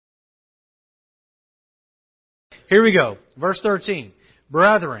Here we go. Verse 13.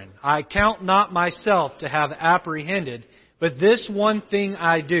 Brethren, I count not myself to have apprehended, but this one thing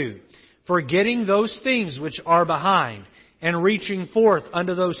I do, forgetting those things which are behind, and reaching forth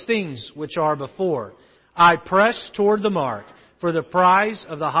unto those things which are before. I press toward the mark for the prize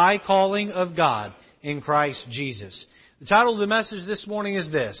of the high calling of God in Christ Jesus. The title of the message this morning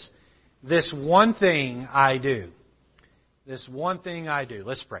is this one thing I do. This one thing I do.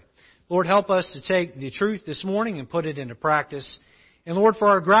 Let's pray. Lord, help us to take the truth this morning and put it into practice. And Lord, for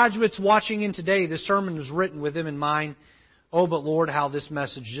our graduates watching in today, this sermon was written with them in mind. Oh, but Lord, how this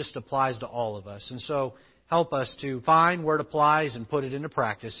message just applies to all of us. And so help us to find where it applies and put it into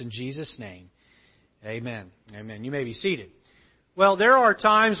practice. In Jesus' name, amen. Amen. You may be seated. Well, there are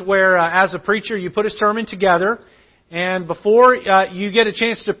times where, as a preacher, you put a sermon together, and before you get a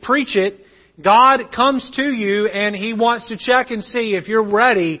chance to preach it, God comes to you and He wants to check and see if you're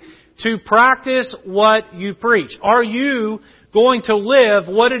ready to practice what you preach. Are you going to live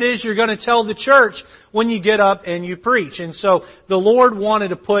what it is you're going to tell the church when you get up and you preach? And so the Lord wanted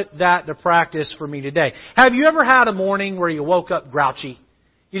to put that to practice for me today. Have you ever had a morning where you woke up grouchy?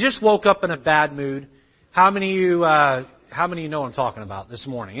 You just woke up in a bad mood? How many of you know what I'm talking about this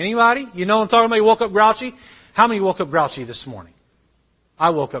morning? Anybody? You know what I'm talking about? You woke up grouchy? How many woke up grouchy this morning?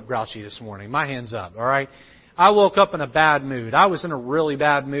 I woke up grouchy this morning. My hand's up, all right? I woke up in a bad mood. I was in a really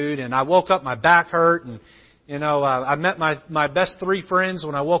bad mood, and I woke up, my back hurt, and I met my best 3 friends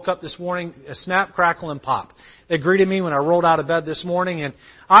when I woke up this morning, a snap, crackle, and pop. They greeted me when I rolled out of bed this morning, and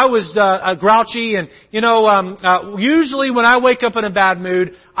I was grouchy, and usually when I wake up in a bad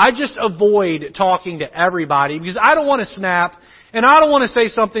mood, I just avoid talking to everybody because I don't want to snap. And I don't want to say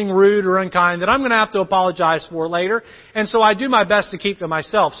something rude or unkind that I'm going to have to apologize for later. And so I do my best to keep to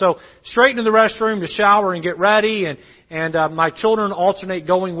myself. So straight into the restroom to shower and get ready. And my children alternate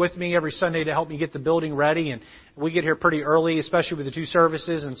going with me every Sunday to help me get the building ready. And we get here pretty early, especially with the 2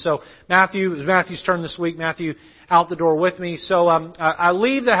 services. And so it was Matthew's turn this week. Matthew out the door with me. So I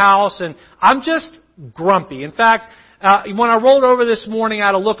leave the house and I'm just grumpy. In fact, when I rolled over this morning, I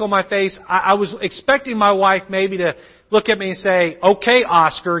had a look on my face. I was expecting my wife maybe to look at me and say, okay,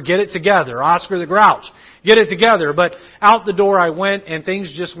 Oscar, get it together. Oscar the Grouch, get it together. But out the door I went, and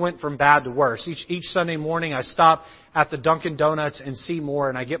things just went from bad to worse. Each Sunday morning I stop at the Dunkin' Donuts and Seymour,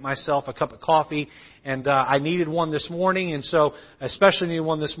 and I get myself a cup of coffee. And I needed one this morning, and so especially needed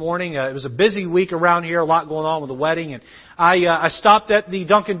one this morning. It was a busy week around here, a lot going on with the wedding. And I stopped at the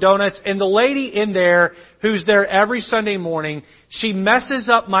Dunkin' Donuts, and the lady in there, who's there every Sunday morning, she messes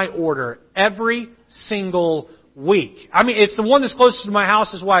up my order every single week. I mean, it's the one that's closest to my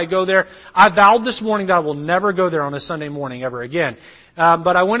house is why I go there. I vowed this morning that I will never go there on a Sunday morning ever again.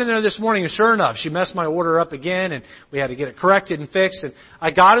 But I went in there this morning, and sure enough, she messed my order up again, and we had to get it corrected and fixed. And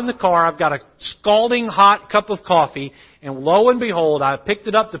I got in the car. I've got a scalding hot cup of coffee, and lo and behold, I picked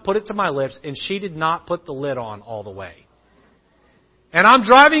it up to put it to my lips, and she did not put the lid on all the way. And I'm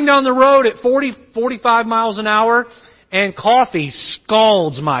driving down the road at 45 miles an hour, and coffee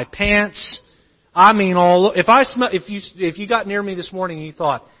scalds my pants. I mean, if you got near me this morning and you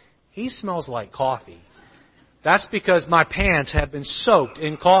thought, he smells like coffee, that's because my pants have been soaked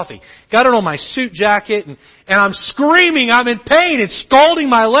in coffee. Got it on my suit jacket, and I'm screaming. I'm in pain. It's scalding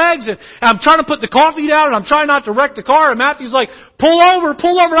my legs, and I'm trying to put the coffee down, and I'm trying not to wreck the car. And Matthew's like, pull over.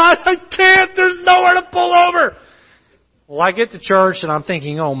 I can't. There's nowhere to pull over. Well, I get to church, and I'm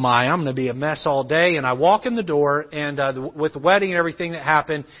thinking, oh my, I'm going to be a mess all day. And I walk in the door, and with the wedding and everything that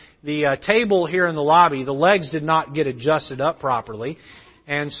happened, the table here in the lobby, the legs did not get adjusted up properly.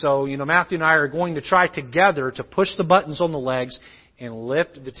 And so, Matthew and I are going to try together to push the buttons on the legs and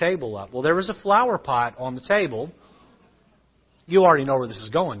lift the table up. Well, there was a flower pot on the table. You already know where this is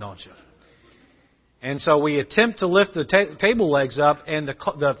going, don't you? And so we attempt to lift the table legs up, and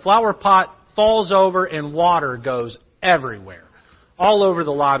the flower pot falls over, and water goes everywhere, all over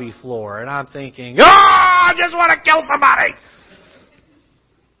the lobby floor. And I'm thinking, I just want to kill somebody.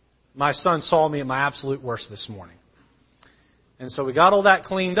 My son saw me at my absolute worst this morning. And so we got all that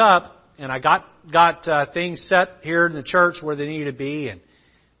cleaned up, and I got things set here in the church where they needed to be, and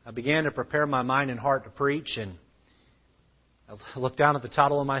I began to prepare my mind and heart to preach, and I looked down at the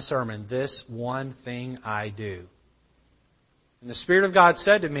title of my sermon, This One Thing I Do. And the Spirit of God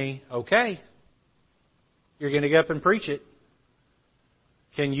said to me, okay, you're going to get up and preach it.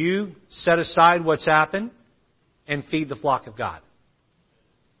 Can you set aside what's happened and feed the flock of God?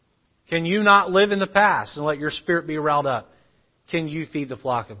 Can you not live in the past and let your spirit be riled up? Can you feed the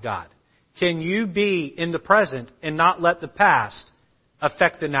flock of God? Can you be in the present and not let the past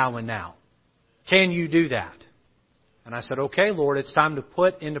affect the now and now? Can you do that? And I said, okay, Lord, it's time to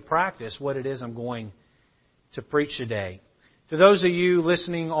put into practice what it is I'm going to preach today. To those of you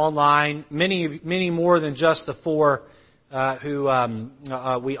listening online, many more than just the four who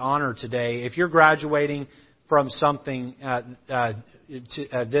we honor today, if you're graduating from something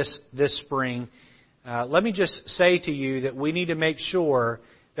this spring, let me just say to you that we need to make sure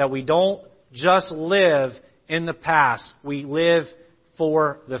that we don't just live in the past. We live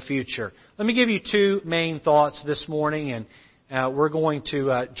for the future. Let me give you two main thoughts this morning, and we're going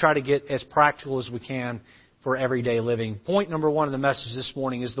to try to get as practical as we can for everyday living. Point number one of the message this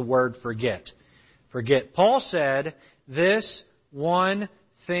morning is the word forget. Forget. Paul said, "This one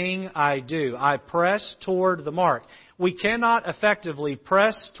thing I do, I press toward the mark." We cannot effectively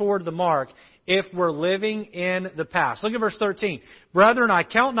press toward the mark if we're living in the past. Look at verse 13. "Brethren, I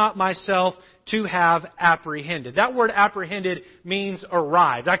count not myself to have apprehended." That word apprehended means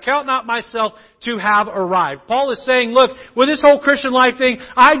arrived. I count not myself to have arrived. Paul is saying, look, with this whole Christian life thing,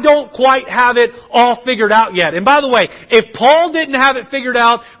 I don't quite have it all figured out yet. And by the way, if Paul didn't have it figured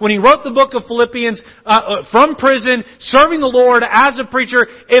out when he wrote the book of Philippians from prison, serving the Lord as a preacher,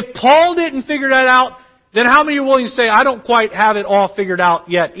 if Paul didn't figure that out, then how many are willing to say, I don't quite have it all figured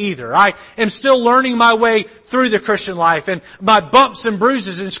out yet either? I am still learning my way through the Christian life, and my bumps and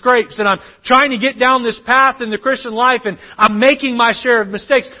bruises and scrapes, and I'm trying to get down this path in the Christian life, and I'm making my share of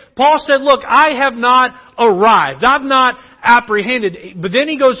mistakes. Paul said, look, I have not arrived. I've not apprehended. But then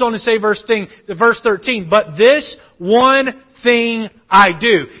he goes on to say, verse 13, "But this one thing I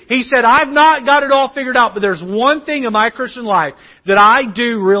do." He said, I've not got it all figured out, but there's one thing in my Christian life that I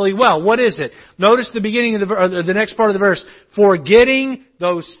do really well. What is it? Notice the beginning of the next part of the verse. "Forgetting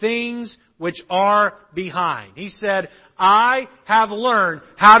those things which are behind." He said, I have learned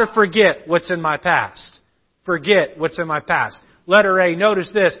how to forget what's in my past. Forget what's in my past. Letter A,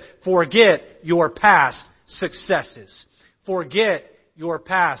 notice this. Forget your past successes. Forget your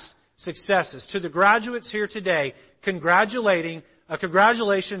past successes. To the graduates here today,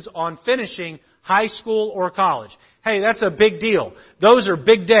 congratulations on finishing high school or college. Hey, that's a big deal. Those are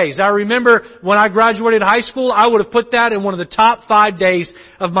big days. I remember when I graduated high school, I would have put that in one of the top 5 days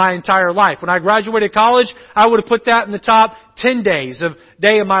of my entire life. When I graduated college, I would have put that in the top 10 days of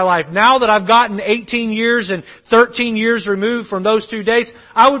my life. Now that I've gotten 18 years and 13 years removed from those 2 dates,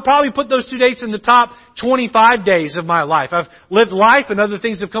 I would probably put those 2 dates in the top 25 days of my life. I've lived life and other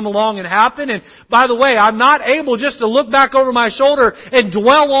things have come along and happened. And by the way, I'm not able just to look back over my shoulder and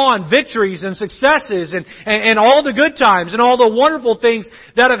dwell on victories and successes and all the good times and all the wonderful things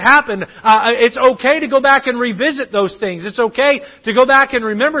that have happened. It's okay to go back and revisit those things. It's okay to go back and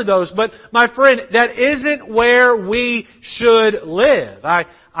remember those. But my friend, that isn't where we should live.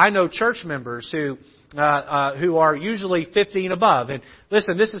 I know church members who are usually 50 and above. And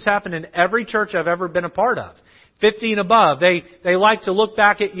listen, this has happened in every church I've ever been a part of. 50 and above. They like to look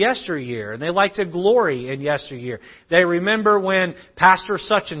back at yesteryear, and they like to glory in yesteryear. They remember when Pastor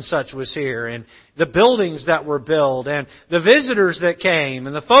such and such was here, and the buildings that were built, and the visitors that came,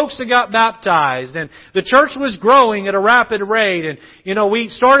 and the folks that got baptized, and the church was growing at a rapid rate, and we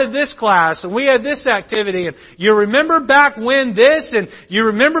started this class, and we had this activity, and you remember back when this, and you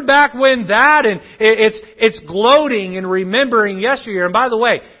remember back when that, and it's gloating and remembering yesteryear. And by the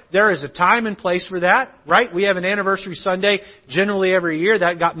way, there is a time and place for that, right? We have an anniversary Sunday generally every year.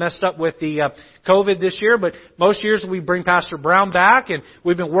 That got messed up with the COVID this year, but most years we bring Pastor Brown back, and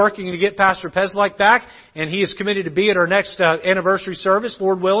we've been working to get Pastor Peslak back, and he is committed to be at our next anniversary service.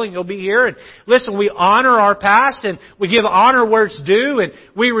 Lord willing, he'll be here. And listen, we honor our past, and we give honor where it's due, and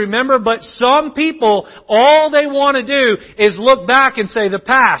we remember, but some people, all they want to do is look back and say, the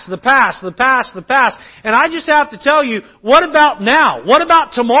past, the past, the past, the past. And I just have to tell you, what about now? What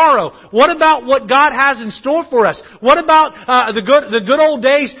about tomorrow? What about what God has in store for us? What about the good old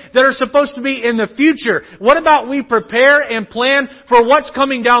days that are supposed to be in the future? What about we prepare and plan for what's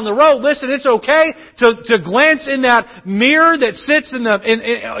coming down the road? Listen, it's okay to glance in that mirror that sits in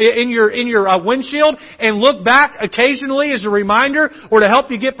your windshield and look back occasionally as a reminder or to help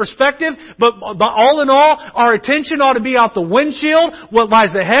you get perspective. But all in all, our attention ought to be out the windshield, what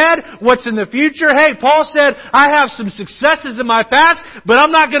lies ahead, what's in the future. Hey, Paul said, I have some successes in my past, but I'm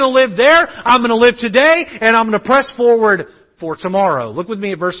not going to live there. I'm going to live today, and I'm going to press forward for tomorrow. Look with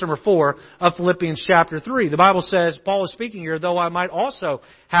me at verse number 4 of Philippians chapter 3. The Bible says, Paul is speaking here, though I might also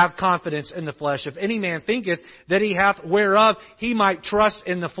have confidence in the flesh. If any man thinketh that he hath whereof he might trust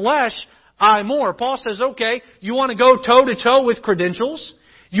in the flesh, I more. Paul says, okay, you want to go toe-to-toe with credentials?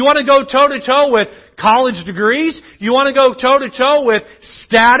 You want to go toe-to-toe with college degrees? You want to go toe-to-toe with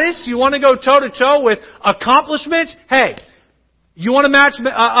status? You want to go toe-to-toe with accomplishments? Hey, you want to match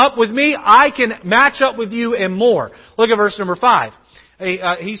up with me? I can match up with you and more. Look at verse number 5.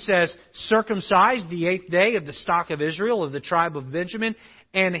 He says, circumcised the 8th day of the stock of Israel, of the tribe of Benjamin,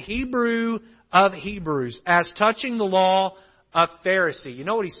 and Hebrew of Hebrews, as touching the law, a Pharisee. You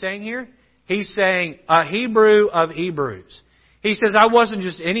know what he's saying here? He's saying a Hebrew of Hebrews. He says, I wasn't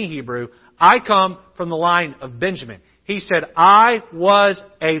just any Hebrew. I come from the line of Benjamin. He said, I was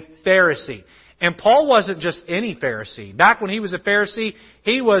a Pharisee. And Paul wasn't just any Pharisee. Back when he was a Pharisee,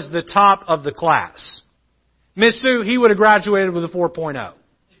 he was the top of the class. Miss Sue, he would have graduated with a 4.0.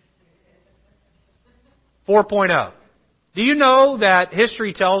 4.0. Do you know that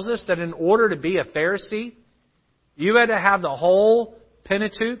history tells us that in order to be a Pharisee, you had to have the whole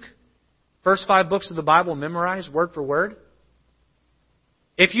Pentateuch, first 5 books of the Bible, memorized word for word?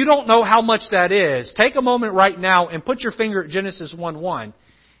 If you don't know how much that is, take a moment right now and put your finger at Genesis 1:1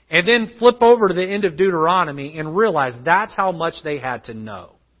 and then flip over to the end of Deuteronomy and realize that's how much they had to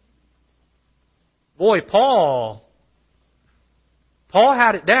know. Boy, Paul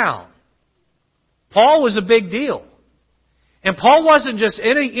had it down. Paul was a big deal. And Paul wasn't just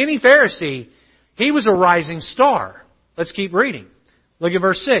any Pharisee. He was a rising star. Let's keep reading. Look at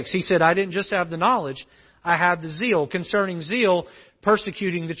verse 6. He said, I didn't just have the knowledge, I had the zeal. Concerning zeal,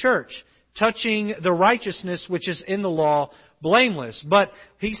 persecuting the church. Touching the righteousness which is in the law, blameless. But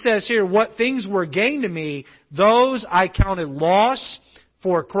he says here, what things were gained to me, those I counted loss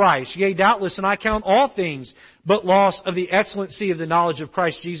for Christ. Yea, doubtless, and I count all things but loss of the excellency of the knowledge of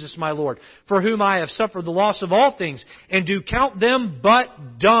Christ Jesus my Lord, for whom I have suffered the loss of all things, and do count them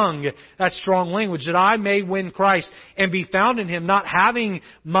but dung. That's strong language, that I may win Christ and be found in Him, not having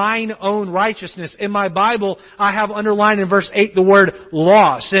mine own righteousness. In my Bible, I have underlined in verse 8 the word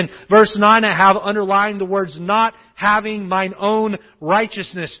loss. In verse 9, I have underlined the words not having mine own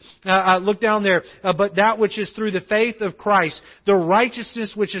righteousness. Look down there. But that which is through the faith of Christ, the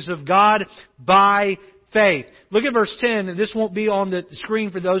righteousness which is of God by faith. Look at verse 10. This won't be on the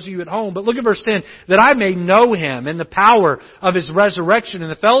screen for those of you at home, but look at verse 10. That I may know Him and the power of His resurrection and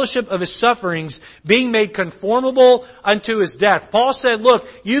the fellowship of His sufferings, being made conformable unto His death. Paul said, look,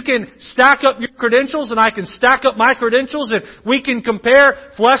 you can stack up your credentials and I can stack up my credentials, and we can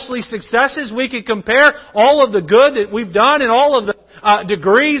compare fleshly successes. We can compare all of the good that we've done and all of the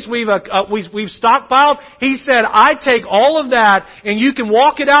degrees we've stockpiled. He said, I take all of that and you can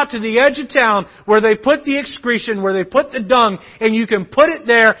walk it out to the edge of town where they put the excretion, where they put the dung, and you can put it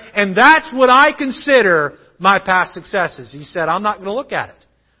there, and that's what I consider my past successes. He said, I'm not going to look at it.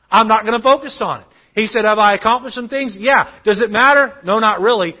 I'm not going to focus on it. He said, have I accomplished some things? Yeah. Does it matter? No, not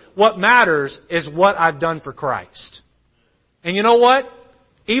really. What matters is what I've done for Christ. And you know what?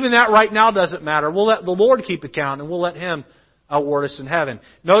 Even that right now doesn't matter. We'll let the Lord keep account, and we'll let Him award us in heaven.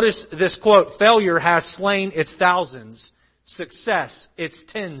 Notice this quote, failure has slain its thousands, success its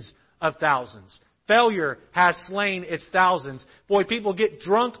tens of thousands. Failure has slain its thousands. Boy, people get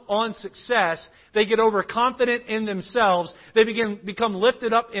drunk on success. They get overconfident in themselves. They become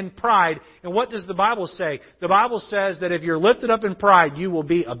lifted up in pride. And what does the Bible say? The Bible says that if you're lifted up in pride, you will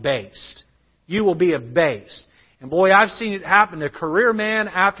be abased. You will be abased. And boy, I've seen it happen to career man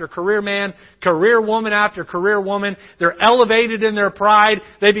after career man, career woman after career woman. They're elevated in their pride.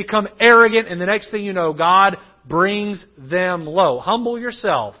 They become arrogant. And the next thing you know, God brings them low. Humble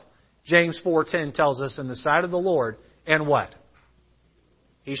yourself, James 4:10 tells us, in the sight of the Lord, and what?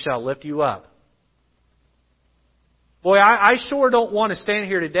 He shall lift you up. Boy, I sure don't want to stand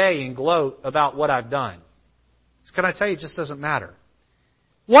here today and gloat about what I've done. Can I tell you, it just doesn't matter.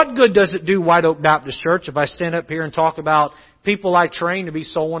 What good does it do White Oak Baptist Church if I stand up here and talk about people I trained to be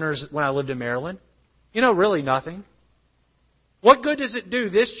soul winners when I lived in Maryland? You know, really nothing. What good does it do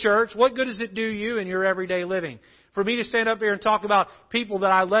this church? What good does it do you in your everyday living? For me to stand up here and talk about people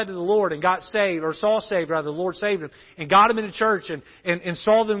that I led to the Lord and got saved, or saw saved, rather, the Lord saved them, and got them into church and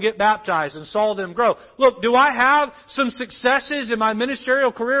saw them get baptized and saw them grow. Look, do I have some successes in my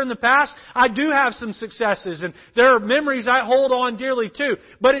ministerial career in the past? I do have some successes, and there are memories I hold on dearly too.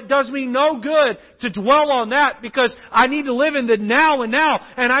 But it does me no good to dwell on that, because I need to live in the now and now,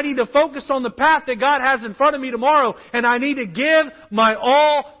 and I need to focus on the path that God has in front of me tomorrow, and I need to give my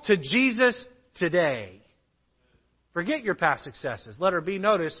all to Jesus today. Forget your past successes. Let her be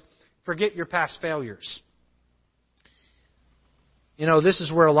noticed. Forget your past failures. You know, this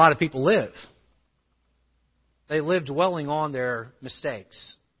is where a lot of people live. They live dwelling on their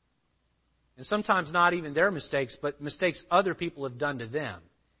mistakes. And sometimes not even their mistakes, but mistakes other people have done to them.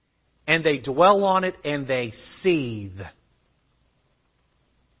 And they dwell on it and they seethe.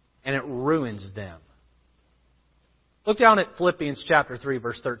 And it ruins them. Look down at Philippians chapter 3,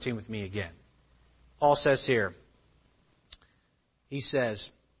 verse 13 with me again. Paul says here, he says,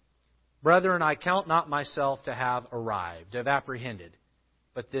 Brethren, I count not myself to have arrived, to have apprehended.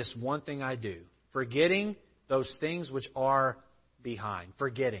 but this one thing I do, forgetting those things which are behind.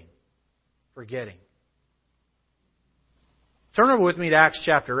 Forgetting. Turn over with me to Acts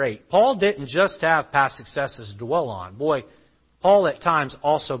chapter 8. Paul didn't just have past successes to dwell on. Boy, Paul at times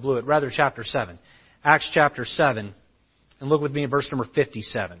also blew it. Rather, chapter 7. Acts chapter 7. And look with me at verse number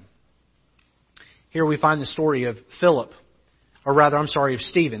 57. Here we find the story of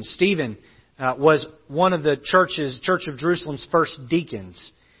Stephen. Stephen was one of the Church of Jerusalem's first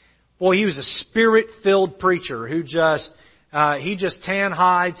deacons. Boy, he was a Spirit-filled preacher who just tan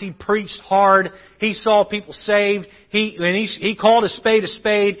hides. He preached hard. He saw people saved. He called a spade a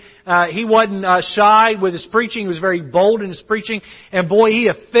spade. He wasn't shy with his preaching. He was very bold in his preaching. And boy, he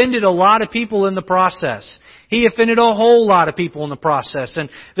offended a lot of people in the process. He offended a whole lot of people in the process. And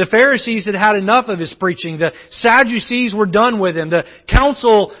the Pharisees had had enough of his preaching. The Sadducees were done with him. The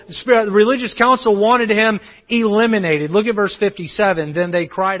religious council wanted him eliminated. Look at verse 57. Then they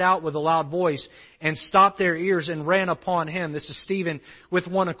cried out with a loud voice and stopped their ears and ran upon him. This is Stephen with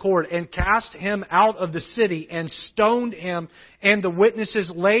one accord, and cast him out of the city and stoned him. And the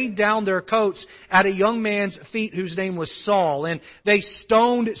witnesses laid down their coats at a young man's feet whose name was Saul. And they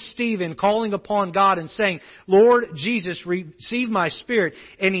stoned Stephen, calling upon God and saying, Lord Jesus, receive my spirit.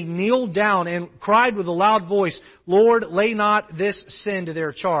 And he kneeled down and cried with a loud voice, Lord, lay not this sin to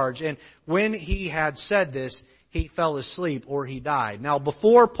their charge. And when he had said this, he fell asleep, or he died. Now,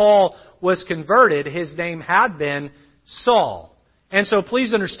 before Paul was converted, his name had been Saul. And so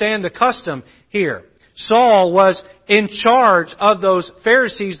please understand the custom here. Saul was in charge of those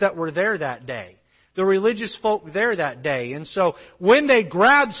Pharisees that were there that day. The religious folk there that day. And so when they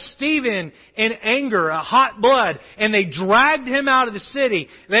grabbed Stephen in anger, a hot blood, and they dragged him out of the city,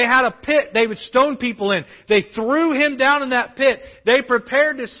 they had a pit they would stone people in. They threw him down in that pit. They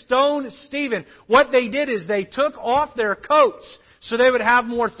prepared to stone Stephen. What they did is they took off their coats so they would have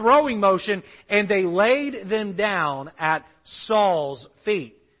more throwing motion, and they laid them down at Saul's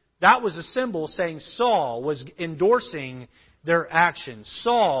feet. That was a symbol saying Saul was endorsing their action.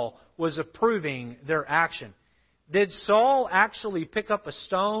 Saul was approving their action. Did Saul actually pick up a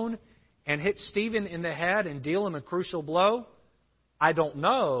stone and hit Stephen in the head and deal him a crucial blow? I don't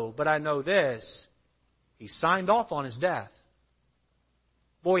know, but I know this. He signed off on his death.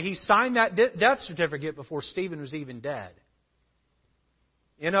 Boy, he signed that death certificate before Stephen was even dead.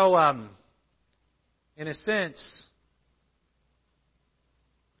 You know, in a sense,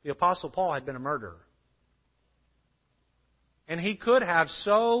 the Apostle Paul had been a murderer. And he could have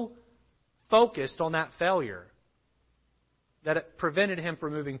so focused on that failure that it prevented him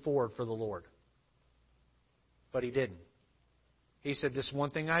from moving forward for the Lord. But he didn't. He said, this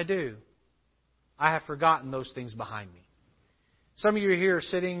one thing I do, I have forgotten those things behind me. Some of you are here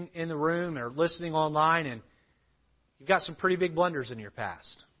sitting in the room or listening online, and you've got some pretty big blunders in your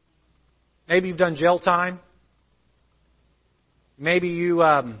past. Maybe you've done jail time. Maybe you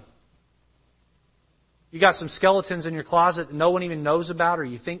got some skeletons in your closet that no one even knows about, or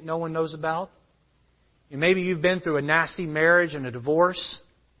you think no one knows about. And maybe you've been through a nasty marriage and a divorce.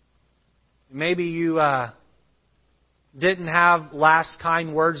 Maybe you didn't have last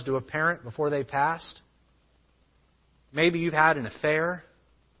kind words to a parent before they passed. Maybe you've had an affair.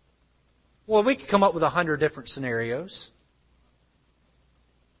 Well, we could come up with 100 different scenarios.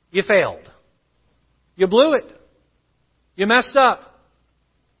 You failed. You blew it. You messed up.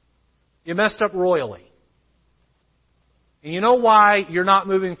 You messed up royally. And you know why you're not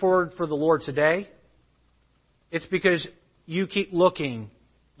moving forward for the Lord today? It's because you keep looking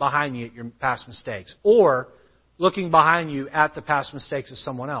behind you at your past mistakes, or looking behind you at the past mistakes of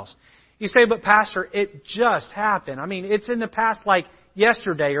someone else. You say, but Pastor, it just happened. I mean, it's in the past like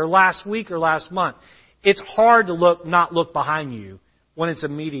yesterday or last week or last month. It's hard to not look behind you when it's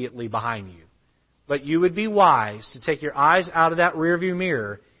immediately behind you. But you would be wise to take your eyes out of that rearview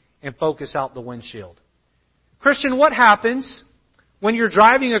mirror and focus out the windshield. Christian, what happens when you're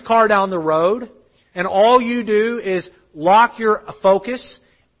driving a car down the road and all you do is lock your focus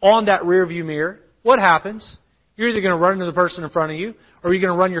on that rearview mirror? What happens? You're either going to run into the person in front of you, or you're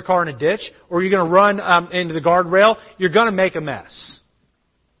going to run your car in a ditch, or you're going to run into the guardrail. You're going to make a mess.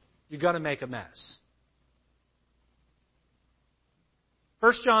 You're going to make a mess.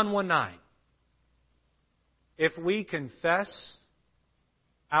 1 John 1:9. If we confess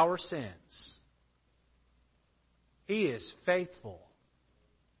our sins, He is faithful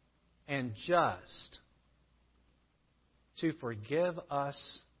and just to forgive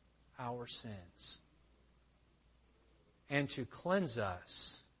us our sins and to cleanse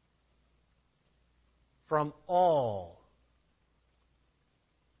us from all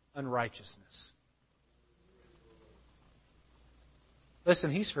unrighteousness.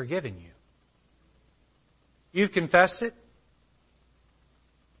 Listen, He's forgiven you. You've confessed it.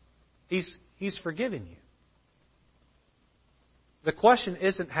 He's forgiven you. The question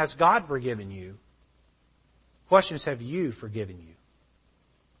isn't, has God forgiven you? The question is, have you forgiven you?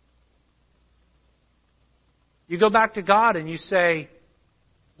 You go back to God and you say,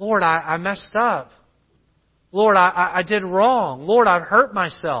 Lord, I messed up. Lord, I did wrong. Lord, I've hurt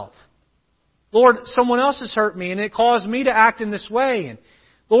myself. Lord, someone else has hurt me and it caused me to act in this way. And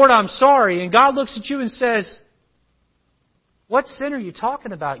Lord, I'm sorry. And God looks at you and says, what sin are you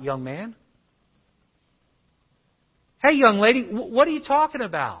talking about, young man? Hey, young lady, what are you talking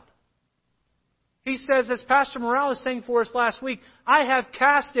about? He says, as Pastor Morales sang for us last week, I have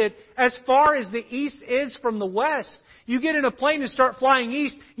cast it as far as the east is from the west. You get in a plane and start flying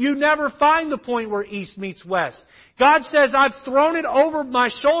east, you never find the point where east meets west. God says, I've thrown it over my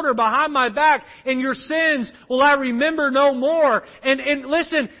shoulder, behind my back, and your sins will I remember no more. And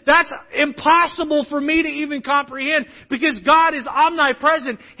listen, that's impossible for me to even comprehend because God is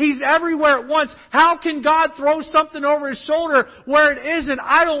omnipresent. He's everywhere at once. How can God throw something over His shoulder where it isn't?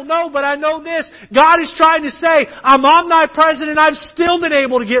 I don't know, but I know this. God is trying to say, I'm omnipresent and I've still been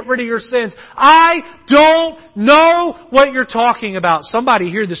able to get rid of your sins. I don't know what you're talking about. Somebody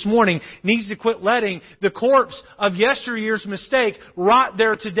here this morning needs to quit letting the corpse of yesteryear's mistake rot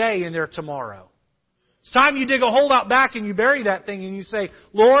there today and there tomorrow. It's time you dig a hole out back and you bury that thing and you say,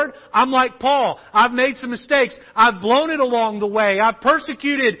 Lord, I'm like Paul. I've made some mistakes. I've blown it along the way. I've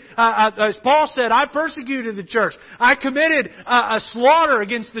persecuted, as Paul said, I persecuted the church. I committed a slaughter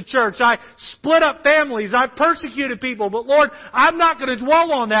against the church. I split up families. I persecuted people. But Lord, I'm not going to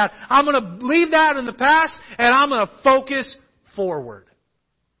dwell on that. I'm going to leave that in the past and I'm going to focus forward.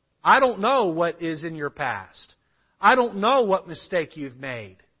 I don't know what is in your past. I don't know what mistake you've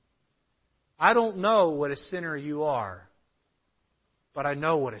made. I don't know what a sinner you are, but I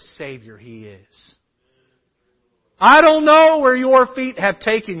know what a Savior He is. I don't know where your feet have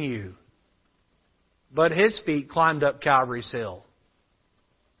taken you, but His feet climbed up Calvary's hill.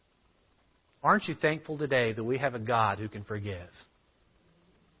 Aren't you thankful today that we have a God who can forgive?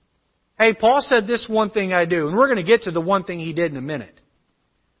 Hey, Paul said this one thing I do, and we're going to get to the one thing he did in a minute.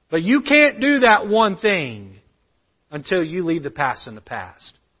 But you can't do that one thing until you leave the past in the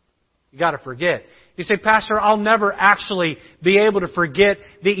past. You got to forget. You say, Pastor, I'll never actually be able to forget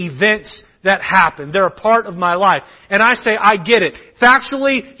the events that happened. They're a part of my life. And I say, I get it.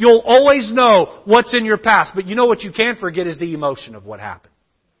 Factually, you'll always know what's in your past. But you know what you can't forget is the emotion of what happened.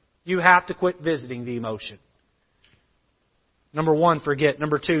 You have to quit visiting the emotion. Number one, forget.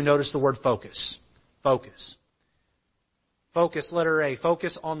 Number two, notice the word focus. Focus. Focus, letter A.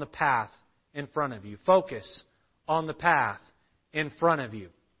 Focus on the path in front of you. Focus on the path in front of you.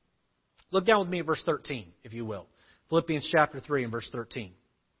 Look down with me at verse 13, if you will. Philippians chapter 3 and verse 13.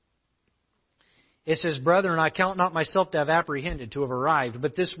 It says, Brethren, I count not myself to have apprehended, to have arrived,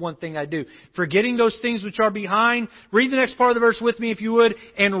 but this one thing I do. Forgetting those things which are behind. Read the next part of the verse with me, if you would.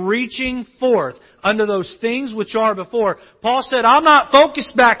 And reaching forth unto those things which are before. Paul said, I'm not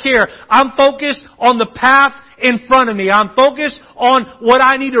focused back here. I'm focused on the path in front of me. I'm focused on what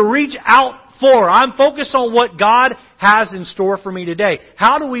I need to reach out for. I'm focused on what God has in store for me today.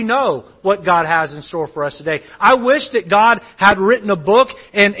 How do we know what God has in store for us today? I wish that God had written a book,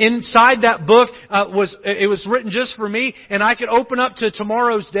 and inside that book was written just for me, and I could open up to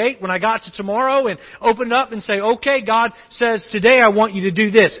tomorrow's date when I got to tomorrow and open it up and say, okay, God says today I want you to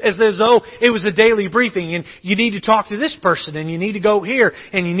do this, as though it was a daily briefing, and you need to talk to this person, and you need to go here,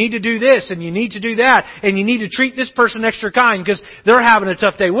 and you need to do this, and you need to do that, and you need to treat this person extra kind because they're having a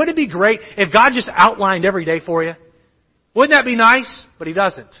tough day. Wouldn't it be great if God just outlined every day for you? Wouldn't that be nice? But He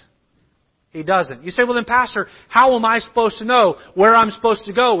doesn't. He doesn't. You say, well then Pastor, how am I supposed to know where I'm supposed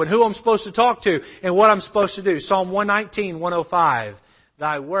to go and who I'm supposed to talk to and what I'm supposed to do? Psalm 119, 105.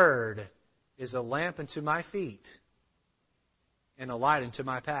 Thy word is a lamp unto my feet and a light unto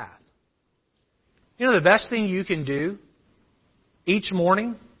my path. You know the best thing you can do each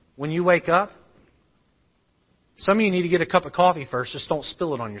morning when you wake up? Some of you need to get a cup of coffee first. Just don't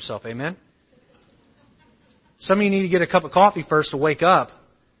spill it on yourself. Amen? Some of you need to get a cup of coffee first to wake up.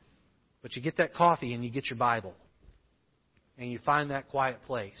 But you get that coffee and you get your Bible. And you find that quiet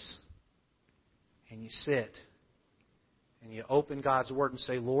place. And you sit. And you open God's Word and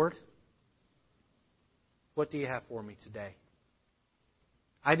say, Lord, what do you have for me today?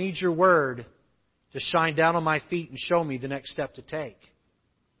 I need your Word to shine down on my feet and show me the next step to take.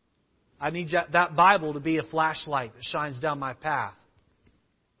 I need that Bible to be a flashlight that shines down my path.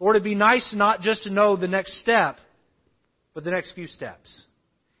 Lord, it'd be nice not just to know the next step, but the next few steps.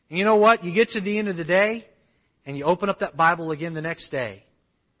 And you know what? You get to the end of the day, And you open up that Bible again the next day.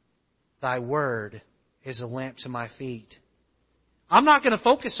 Thy word is a lamp to my feet. I'm not going to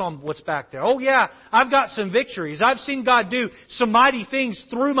focus on what's back there. Oh yeah, I've got some victories. I've seen God do some mighty things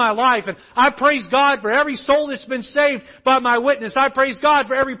through my life. And I praise God for every soul that's been saved by my witness. I praise God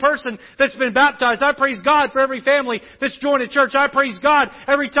for every person that's been baptized. I praise God for every family that's joined a church. I praise God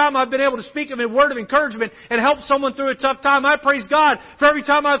every time I've been able to speak a word of encouragement and help someone through a tough time. I praise God for every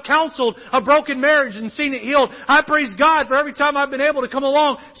time I've counseled a broken marriage and seen it healed. I praise God for every time I've been able to come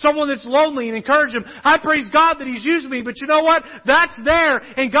along someone that's lonely and encourage them. I praise God that He's used me. But you know what? That's there,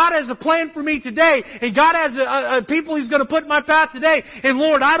 and God has a plan for me today, and God has a people He's going to put in my path today. And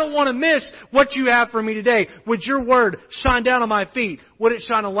Lord, I don't want to miss what You have for me today. Would Your Word shine down on my feet? Would it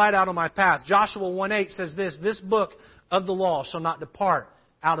shine a light out on my path? Joshua 1:8 says this book of the law shall not depart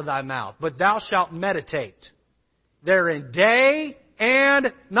out of thy mouth, but thou shalt meditate therein day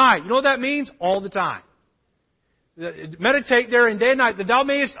and night. You know what that means? All the time. Meditate therein day and night, that thou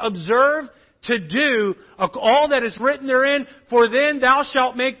mayest observe to do all that is written therein, for then thou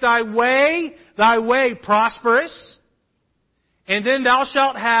shalt make thy way prosperous, and then thou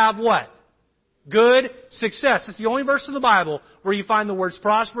shalt have what? Good success. It's the only verse in the Bible where you find the words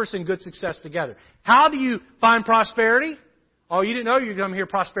prosperous and good success together. How do you find prosperity? Oh, you didn't know you were going to hear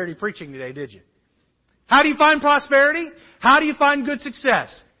prosperity preaching today, did you? How do you find prosperity? How do you find good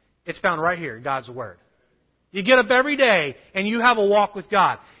success? It's found right here in God's Word. You get up every day and you have a walk with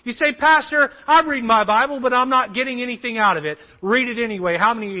God. You say, Pastor, I'm reading my Bible, but I'm not getting anything out of it. Read it anyway.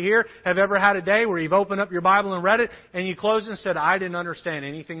 How many of you here have ever had a day where you've opened up your Bible and read it and you closed it and said, I didn't understand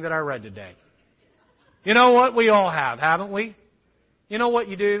anything that I read today? You know what? We all have, haven't we? You know what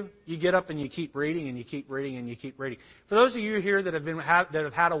you do? You get up and you keep reading and you keep reading and you keep reading. For those of you here that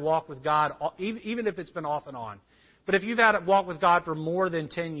have had a walk with God, even if it's been off and on, but if you've had a walk with God for more than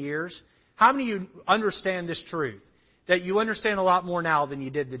 10 years, how many of you understand this truth? That you understand a lot more now than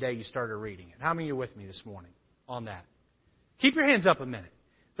you did the day you started reading it. How many of you are with me this morning on that? Keep your hands up a minute.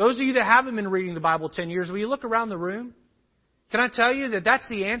 Those of you that haven't been reading the Bible 10 years, will you look around the room? Can I tell you that that's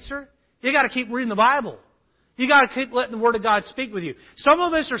the answer? You got to keep reading the Bible. You got to keep letting the Word of God speak with you. Some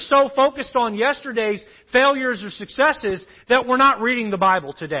of us are so focused on yesterday's failures or successes that we're not reading the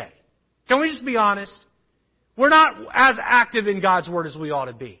Bible today. Can we just be honest? We're not as active in God's Word as we ought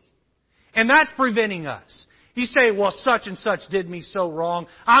to be. And that's preventing us. You say, well, such and such did me so wrong.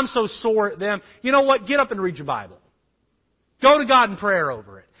 I'm so sore at them. You know what? Get up and read your Bible. Go to God in prayer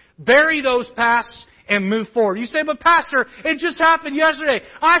over it. Bury those pasts and move forward. You say, but Pastor, it just happened yesterday.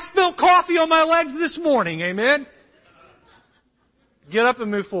 I spilled coffee on my legs this morning. Amen? Get up and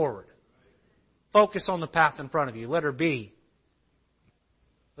move forward. Focus on the path in front of you. Letter B.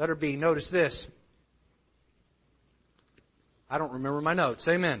 Letter B. Notice this. I don't remember my notes.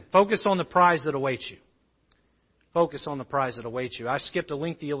 Amen. Focus on the prize that awaits you. Focus on the prize that awaits you. I skipped a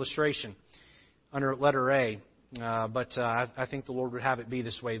lengthy illustration under letter A, but I think the Lord would have it be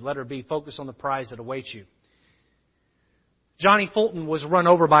this way. Letter B, focus on the prize that awaits you. Johnny Fulton was run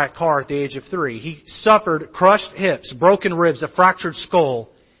over by a car at the age of 3. He suffered crushed hips, broken ribs, a fractured skull,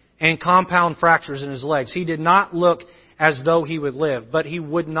 and compound fractures in his legs. He did not look as though he would live, but he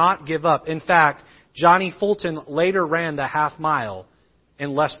would not give up. In fact, Johnny Fulton later ran the half mile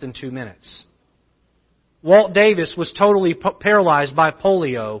in less than 2 minutes. Walt Davis was totally paralyzed by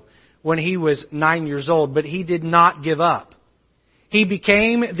polio when he was 9 years old, but he did not give up. He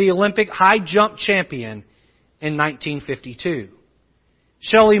became the Olympic high jump champion in 1952.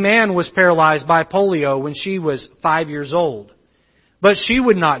 Shelley Mann was paralyzed by polio when she was 5 years old, but she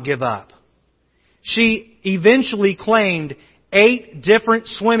would not give up. She eventually claimed 8 different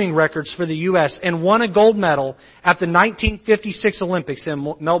swimming records for the U.S. and won a gold medal at the 1956 Olympics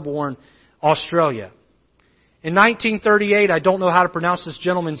in Melbourne, Australia. In 1938, I don't know how to pronounce this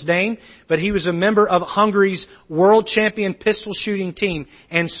gentleman's name, but he was a member of Hungary's world champion pistol shooting team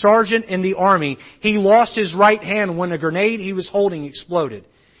and sergeant in the army. He lost his right hand when a grenade he was holding exploded.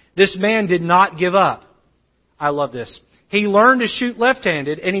 This man did not give up. I love this. He learned to shoot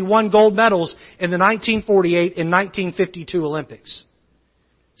left-handed, and he won gold medals in the 1948 and 1952 Olympics.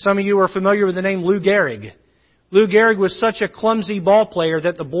 Some of you are familiar with the name Lou Gehrig. Lou Gehrig was such a clumsy ball player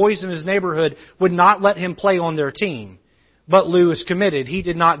that the boys in his neighborhood would not let him play on their team. But Lou was committed. He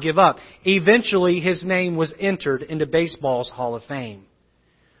did not give up. Eventually, his name was entered into baseball's Hall of Fame.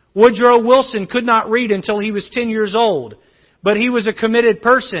 Woodrow Wilson could not read until he was 10 years old, but he was a committed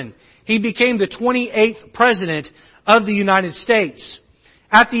person. He became the 28th President of the United States.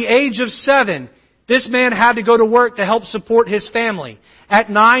 At the age of 7, This man had to go to work to help support his family. At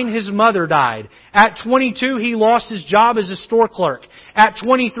 9, his mother died. At 22, he lost his job as a store clerk. At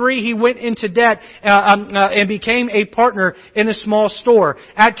 23, he went into debt and became a partner in a small store.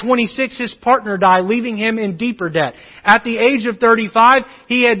 At 26, his partner died, leaving him in deeper debt. At the age of 35,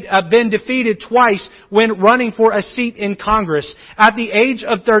 he had been defeated twice when running for a seat in Congress. At the age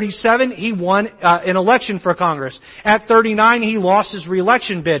of 37, he won an election for Congress. At 39, he lost his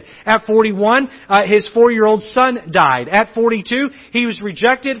re-election bid. At 41, his 4-year-old son died. At 42, he was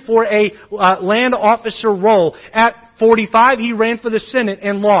rejected for a land officer role. At 45, he ran for the Senate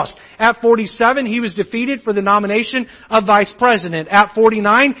and lost. At 47, he was defeated for the nomination of vice president. At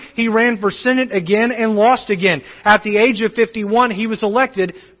 49, he ran for Senate again and lost again. At the age of 51, he was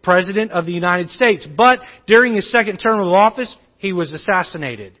elected President of the United States. But during his second term of office, he was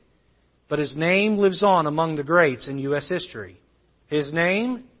assassinated. But his name lives on among the greats in U.S. history. His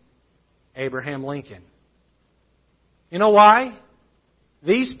name? Abraham Lincoln. You know why?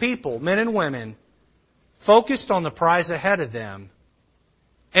 These people, men and women, focused on the prize ahead of them,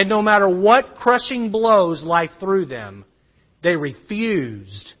 and no matter what crushing blows life threw them, they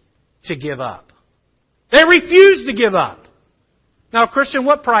refused to give up. They refused to give up. Now, Christian,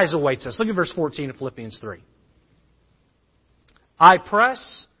 what prize awaits us? Look at verse 14 of Philippians 3. I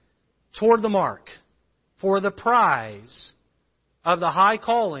press toward the mark for the prize of the high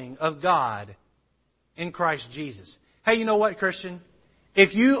calling of God in Christ Jesus. Hey, you know what, Christian?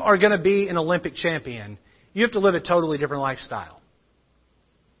 If you are going to be an Olympic champion, you have to live a totally different lifestyle.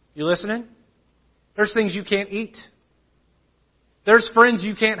 You listening? There's things you can't eat. There's friends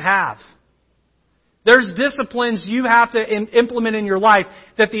you can't have. There's disciplines you have to implement in your life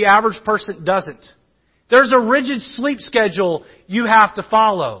that the average person doesn't. There's a rigid sleep schedule you have to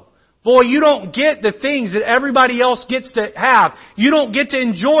follow. Boy, you don't get the things that everybody else gets to have. You don't get to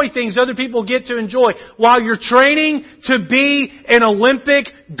enjoy things other people get to enjoy while you're training to be an Olympic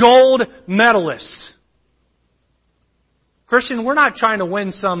gold medalist. Christian, we're not trying to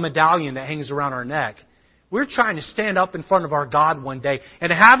win some medallion that hangs around our neck. We're trying to stand up in front of our God one day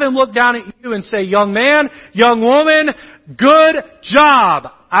and have Him look down at you and say, young man, young woman, good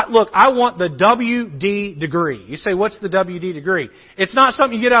job. I want the WD degree. You say, what's the WD degree? It's not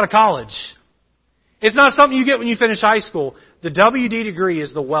something you get out of college. It's not something you get when you finish high school. The WD degree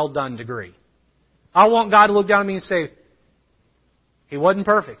is the well done degree. I want God to look down at me and say, He wasn't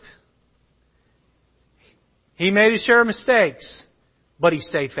perfect. He made his share of mistakes, but He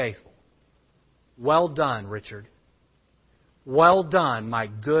stayed faithful. Well done, Richard. Well done, my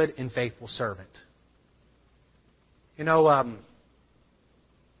good and faithful servant. You know,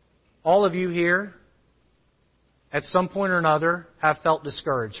 all of you here, at some point or another, have felt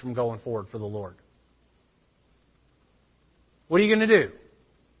discouraged from going forward for the Lord. What are you going to do?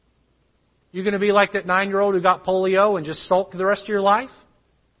 You going to be like that 9-year-old who got polio and just sulk the rest of your life?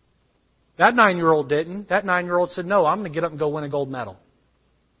 That 9-year-old didn't. That 9-year-old said, no, I'm going to get up and go win a gold medal.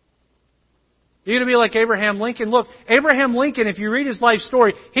 You're going to be like Abraham Lincoln. Look, Abraham Lincoln, if you read his life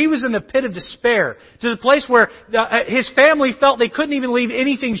story, he was in the pit of despair, to the place where his family felt they couldn't even leave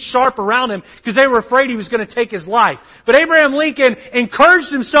anything sharp around him because they were afraid he was going to take his life. But Abraham Lincoln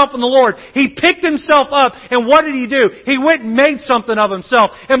encouraged himself in the Lord. He picked himself up, and what did he do? He went and made something of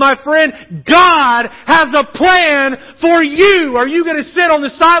himself. And my friend, God has a plan for you. Are you going to sit on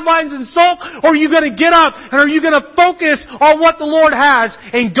the sidelines and sulk, or are you going to get up and are you going to focus on what the Lord has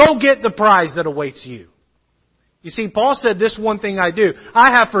and go get the prize that awaits you? You see, Paul said, this one thing I do.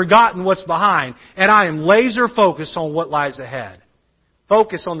 I have forgotten what's behind, and I am laser focused on what lies ahead.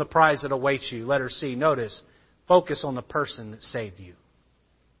 Focus on the prize that awaits you. Letter C, notice, focus on the person that saved you.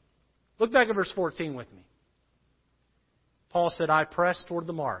 Look back at verse 14 with me. Paul said, I press toward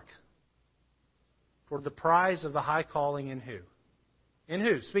the mark, toward the prize of the high calling in who? In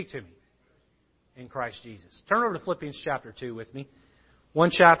who? Speak to me. In Christ Jesus. Turn over to Philippians chapter 2 with me. One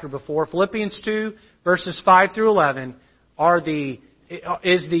chapter before. Philippians 2, verses 5 through 11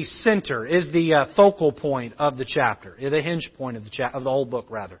 is the center, is the focal point of the chapter, the hinge point of the whole book,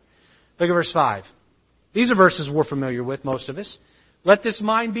 rather. Look at verse 5. These are verses we're familiar with, most of us. Let this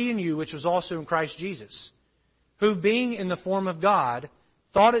mind be in you, which was also in Christ Jesus, who being in the form of God,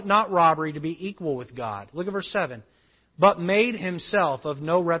 thought it not robbery to be equal with God. Look at verse 7. But made Himself of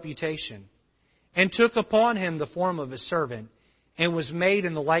no reputation, and took upon Him the form of a servant, and was made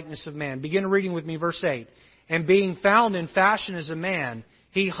in the likeness of man. Begin reading with me verse 8. And being found in fashion as a man,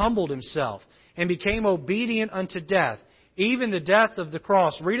 He humbled Himself, and became obedient unto death, even the death of the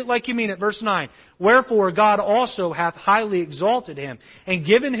cross. Read it like you mean it, verse 9. Wherefore God also hath highly exalted Him, and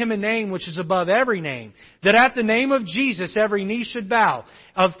given Him a name which is above every name, that at the name of Jesus every knee should bow,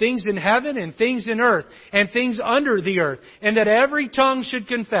 of things in heaven and things in earth, and things under the earth, and that every tongue should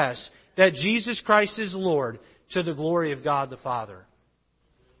confess that Jesus Christ is Lord, to the glory of God the Father.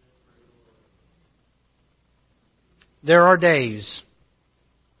 There are days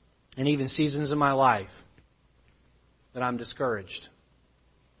and even seasons in my life that I'm discouraged.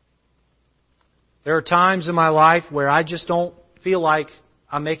 There are times in my life where I just don't feel like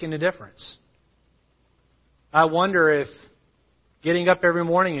I'm making a difference. I wonder if getting up every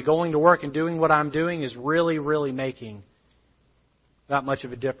morning and going to work and doing what I'm doing is really, really making that much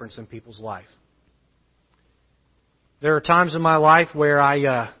of a difference in people's life. There are times in my life where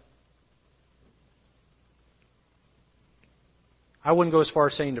I wouldn't go as far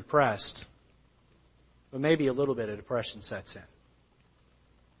as saying depressed, but maybe a little bit of depression sets in.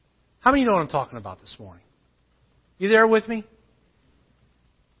 How many know what I'm talking about this morning? You there with me?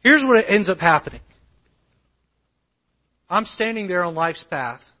 Here's what ends up happening. I'm standing there on life's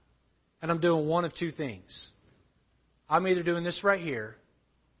path, and I'm doing one of two things. I'm either doing this right here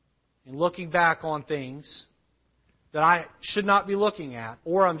and looking back on things that I should not be looking at,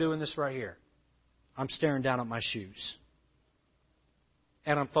 or I'm doing this right here. I'm staring down at my shoes.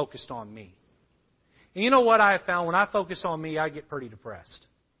 And I'm focused on me. And you know what I have found? When I focus on me, I get pretty depressed.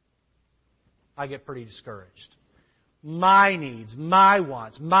 I get pretty discouraged. My needs, my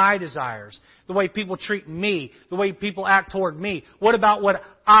wants, my desires, the way people treat me, the way people act toward me. What about what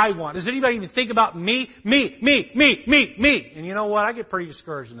I want? Does anybody even think about me? Me. And you know what? I get pretty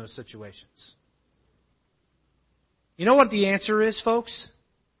discouraged in those situations. You know what the answer is, folks?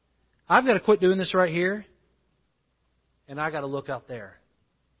 I've got to quit doing this right here, and I've got to look out there.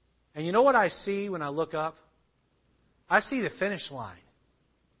 And you know what I see when I look up? I see the finish line.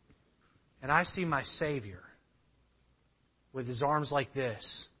 And I see my Savior with His arms like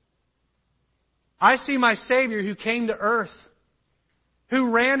this. I see my Savior who came to earth, who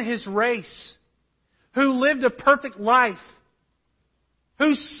ran His race, who lived a perfect life,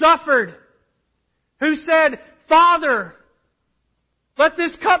 who suffered, who said, Father, let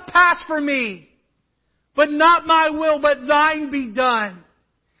this cup pass from me, but not my will, but Thine be done.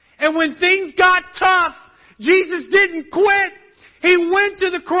 And when things got tough, Jesus didn't quit. He went to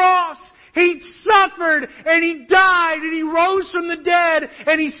the cross. He suffered and He died and He rose from the dead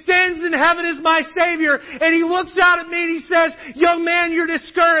and He stands in heaven as my Savior and He looks out at me and He says, young man, you're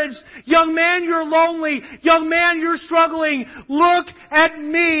discouraged. Young man, you're lonely. Young man, you're struggling. Look at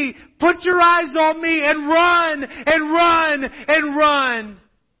me. Put your eyes on me and run and run and run.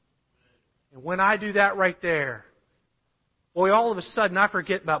 And when I do that right there, boy, all of a sudden I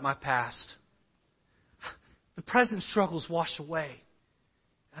forget about my past. The present struggles wash away.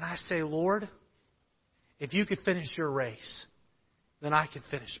 And I say, Lord, if You could finish Your race, then I can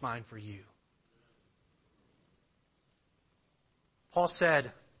finish mine for You. Paul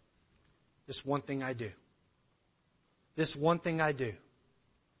said, this one thing I do. This one thing I do.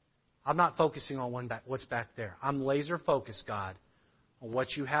 I'm not focusing on what's back there. I'm laser focused, God, on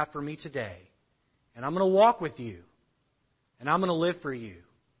what You have for me today. And I'm going to walk with You. And I'm going to live for You.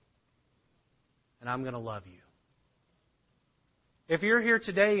 And I'm going to love You. If you're here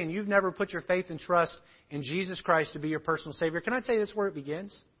today and you've never put your faith and trust in Jesus Christ to be your personal Savior, can I tell you that's where it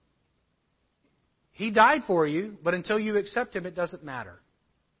begins? He died for you, but until you accept Him, it doesn't matter.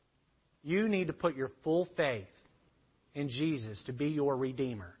 You need to put your full faith in Jesus to be your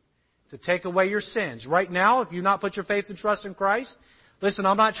Redeemer, to take away your sins. Right now, if you've not put your faith and trust in Christ, listen,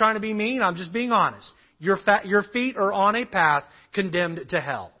 I'm not trying to be mean, I'm just being honest. Your feet are on a path condemned to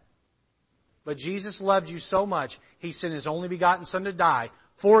hell. But Jesus loved you so much, He sent His only begotten Son to die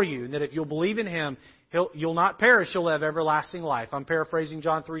for you. And that if you'll believe in Him, you'll not perish, you'll have everlasting life. I'm paraphrasing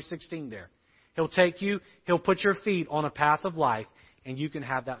John 3:16 there. He'll take you, He'll put your feet on a path of life, and you can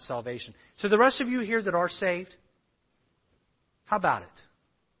have that salvation. So the rest of you here that are saved, how about it?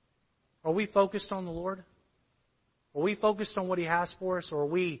 Are we focused on the Lord? Are we focused on what He has for us? Or are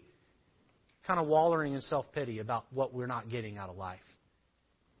we kind of wallowing in self-pity about what we're not getting out of life?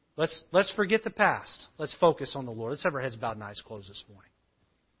 Let's forget the past. Let's focus on the Lord. Let's have our heads bowed and eyes closed this morning.